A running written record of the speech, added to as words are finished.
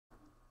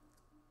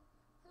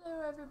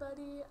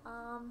everybody.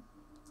 I'm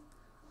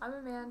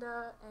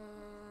Amanda,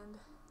 and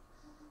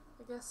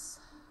I guess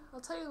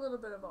I'll tell you a little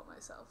bit about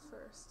myself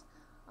first.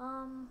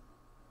 I'm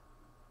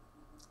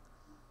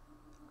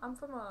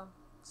from a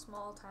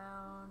small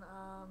town.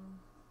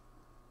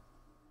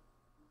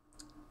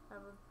 I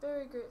have a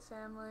very great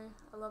family.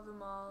 I love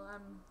them all.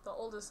 I'm the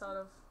oldest out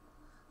of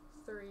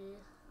three.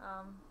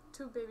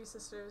 Two baby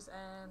sisters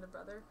and a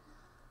brother.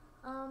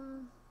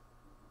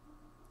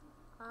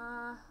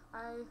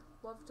 I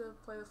love to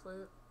play the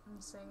flute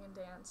and sing and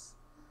dance.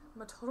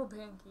 I'm a total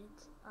band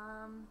geek.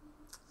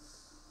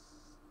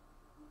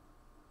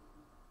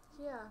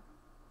 Yeah,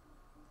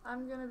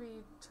 I'm gonna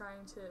be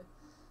trying to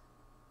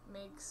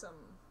make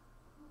some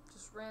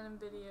just random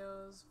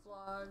videos,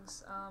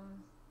 vlogs,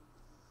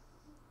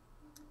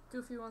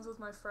 goofy ones with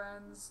my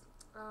friends,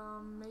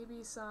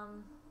 maybe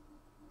some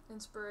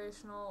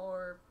inspirational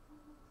or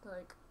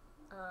like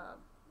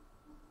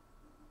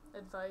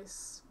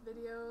advice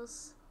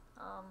videos,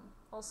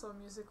 also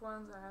music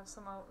ones. I have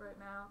some out right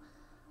now.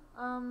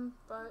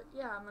 But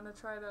yeah, I'm gonna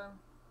try to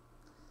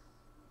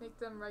make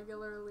them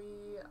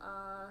regularly,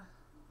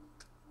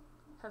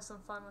 have some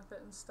fun with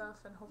it and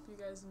stuff, and hope you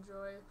guys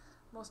enjoy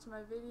most of my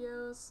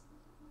videos.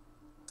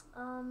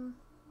 I'm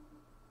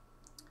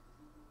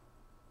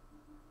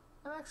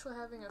actually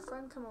having a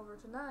friend come over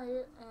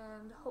tonight,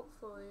 and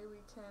hopefully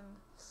we can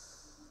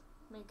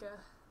make a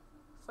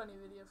funny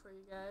video for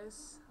you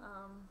guys.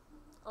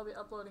 I'll be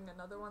uploading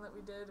another one that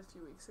we did a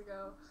few weeks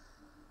ago.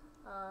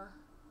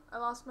 I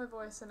lost my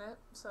voice in it,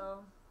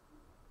 so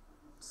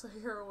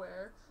you're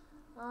aware.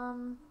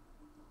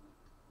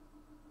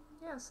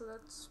 Yeah, so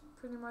that's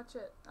pretty much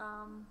it.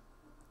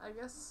 I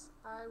guess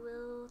I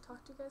will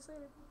talk to you guys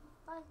later.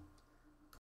 Bye!